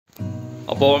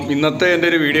അപ്പോൾ ഇന്നത്തെ എൻ്റെ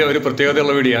ഒരു വീഡിയോ ഒരു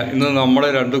പ്രത്യേകതയുള്ള വീഡിയോ. ഇന്ന് നമ്മുടെ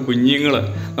രണ്ട് കുഞ്ഞുങ്ങൾ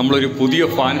നമ്മളൊരു പുതിയ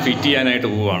ഫാൻ ഫിറ്റ് ചെയ്യാനായിട്ട്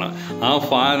പോവുകയാണ്. ആ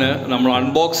ഫാന് നമ്മൾ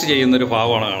അൺബോക്സ് ചെയ്യുന്നൊരു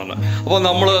ഭാഗമാണ് കാണുന്നത്. അപ്പോൾ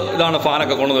നമ്മൾ ഇതാണ്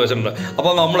ഫാനൊക്കെ കൊണ്ടുവന്ന് വെച്ചിട്ടുണ്ട്.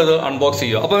 അപ്പോൾ നമ്മളിത് അൺബോക്സ്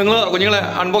ചെയ്യുക. അപ്പോൾ നിങ്ങൾ കുഞ്ഞുങ്ങളെ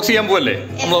അൺബോക്സ് ചെയ്യാൻ പോവല്ലേ?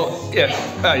 നമ്മൾ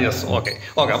യെസ് ഓക്കെ.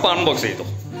 അപ്പോൾ അൺബോക്സ് ചെയ്തു.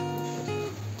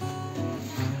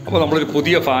 അപ്പോൾ നമ്മളൊരു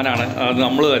പുതിയ ഫാനാണ്, അത്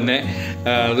നമ്മൾ തന്നെ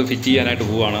അത് ഫിറ്റ് ചെയ്യാനായിട്ട്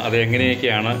പോവുകയാണ്.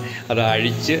 അതെങ്ങനെയൊക്കെയാണ് അത്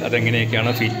അഴിച്ച്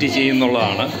അതെങ്ങനെയൊക്കെയാണ് ഫിറ്റ്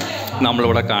ചെയ്യുന്നുള്ളതാണ്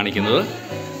നമ്മളിവിടെ കാണിക്കുന്നത്.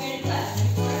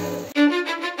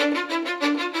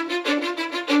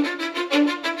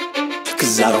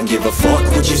 I don't give a fuck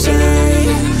what you say.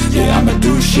 Yeah, I'ma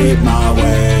do shit my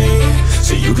way.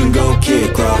 So you can go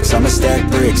kick rocks, I'ma stack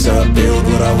bricks up, build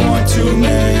what I want to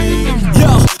make.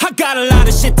 Yo, I got a lot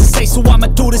of shit to say, so I'ma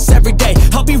do this every day.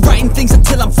 I'll be writing things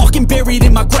until I'm fucking buried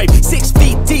in my grave. 6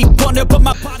 feet deep under, but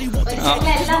my body won't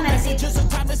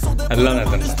എല്ലാം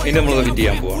നേരത്തെ ഇനി നമ്മളത് fit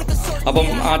ചെയ്യാൻ പോവാണ്. അപ്പം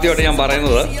ആദ്യമായിട്ട് ഞാൻ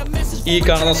പറയുന്നത്, ഈ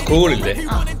കാണുന്ന സ്ക്രൂളില്ലേ,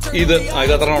 ഇത്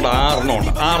എത്രണ്ണം ഉണ്ട്? 6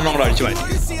 ഉണ്ട്. 6 കൂടെ അഴിച്ചു മാറ്റി.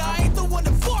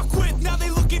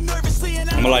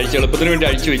 നമ്മൾ അഴിച്ച് എളുപ്പത്തിന് വേണ്ടി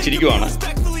അഴിച്ചു വെച്ചിരിക്കുവാണ്.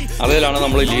 അതിലാണ്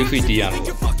നമ്മൾ ലീഫ് ഫിറ്റ് ചെയ്യാനുള്ളത്.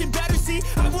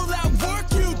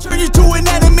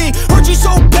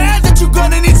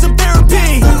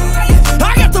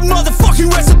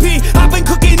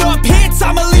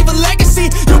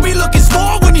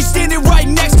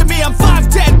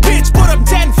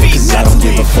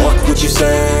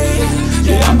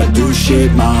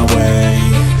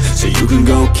 So you can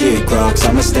go kick rocks,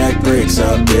 I'ma stack bricks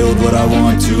up, build what I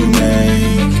want to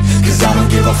make. Cause I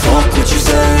don't give a fuck what you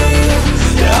say.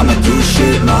 Yeah, I'ma do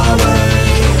shit my way.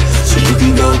 So you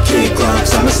can go kick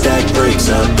rocks, I'ma stack bricks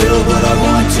up, build what I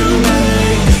want to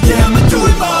make. Yeah, I'ma do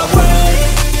it my way.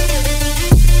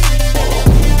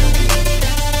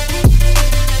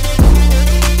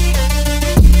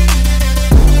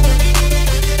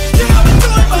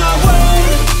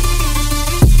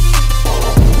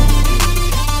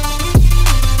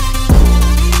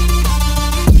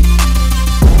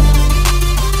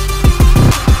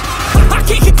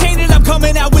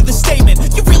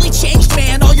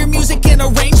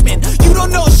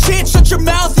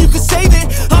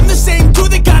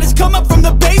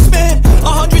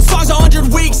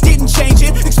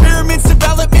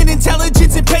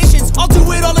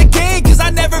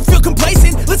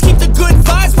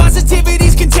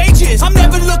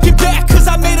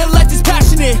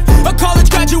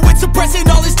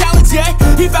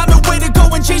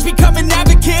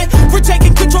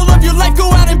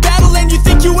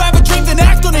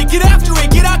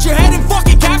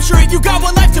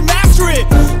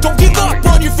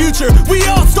 We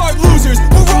all start losers,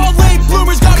 we're all late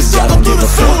bloomers, gotta struggle through the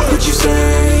sewer. What you say?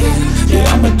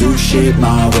 Yeah, I'ma do shit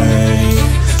my way.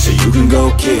 So you can go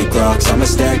kick rocks, I'ma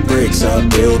stack bricks up,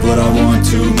 build what I want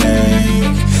to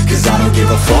make. Cause I don't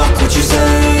give a fuck what you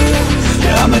say.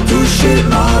 Yeah, I'ma do shit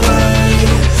my way.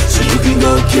 So you can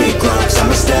go kick rocks,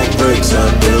 I'ma stack bricks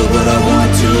up, build what I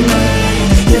want to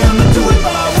make. Yeah, I'ma do it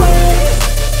my way.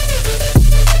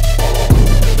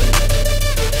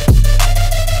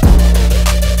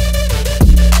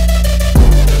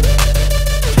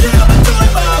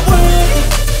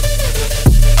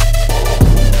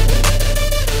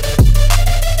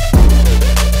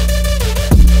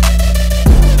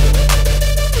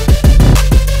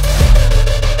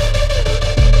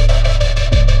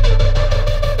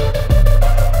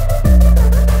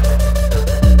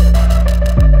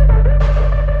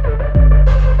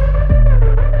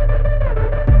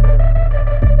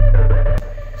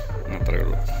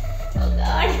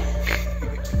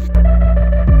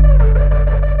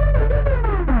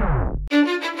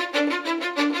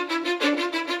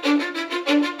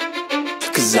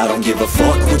 Cause I don't give a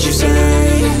fuck what you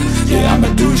say. Yeah, I'ma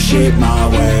do shit my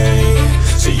way.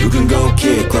 So you can go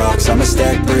kick rocks, I'ma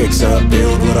stack bricks up,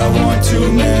 build what I want to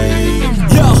make.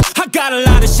 Yo, I got a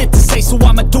lot of shit to say, so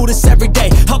I'ma do this every day.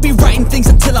 I'll be writing things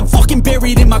until I'm fucking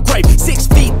buried in my grave. 6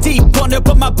 feet deep under,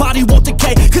 but my body won't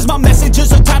decay. Cause my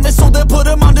messages are timeless, so they'll put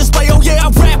them on display. Oh yeah, I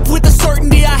rap with a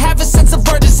certainty, I have a sense of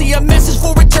urgency. A message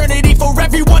for eternity, for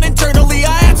everyone internally.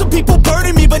 I had some people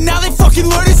burning me, but now they fucking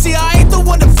learn to see I ain't the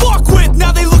one to fuck with,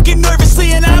 now they looking nervously.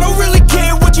 And I don't really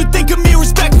care what you think of me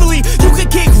respectfully. You can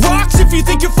kick rocks if you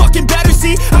think you're fucking better,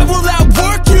 see. I will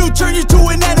outwork you, turn you to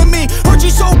an enemy. Hurt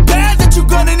you so bad that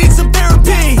you're gonna need some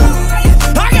therapy.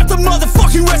 I got the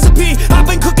motherfucking recipe, I've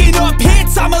been cooking up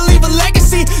hits, I'ma leave a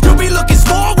legacy. You'll be looking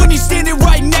small when you're standing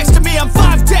right next to me. I'm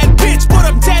 5'10", bitch, but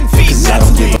I'm 10 feet next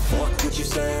to me. Fuck what you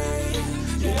say.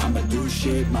 Yeah, I'ma do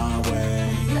shit my way.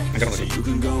 So you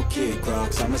can go kick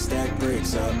rocks, I'ma stack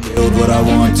bricks up, build what I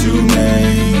want to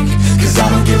make. Cause I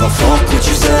don't give a fuck what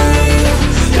you say.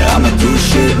 Yeah, I'ma do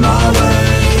shit my way.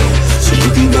 So you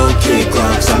can go kick rocks.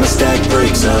 stack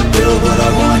bricks up,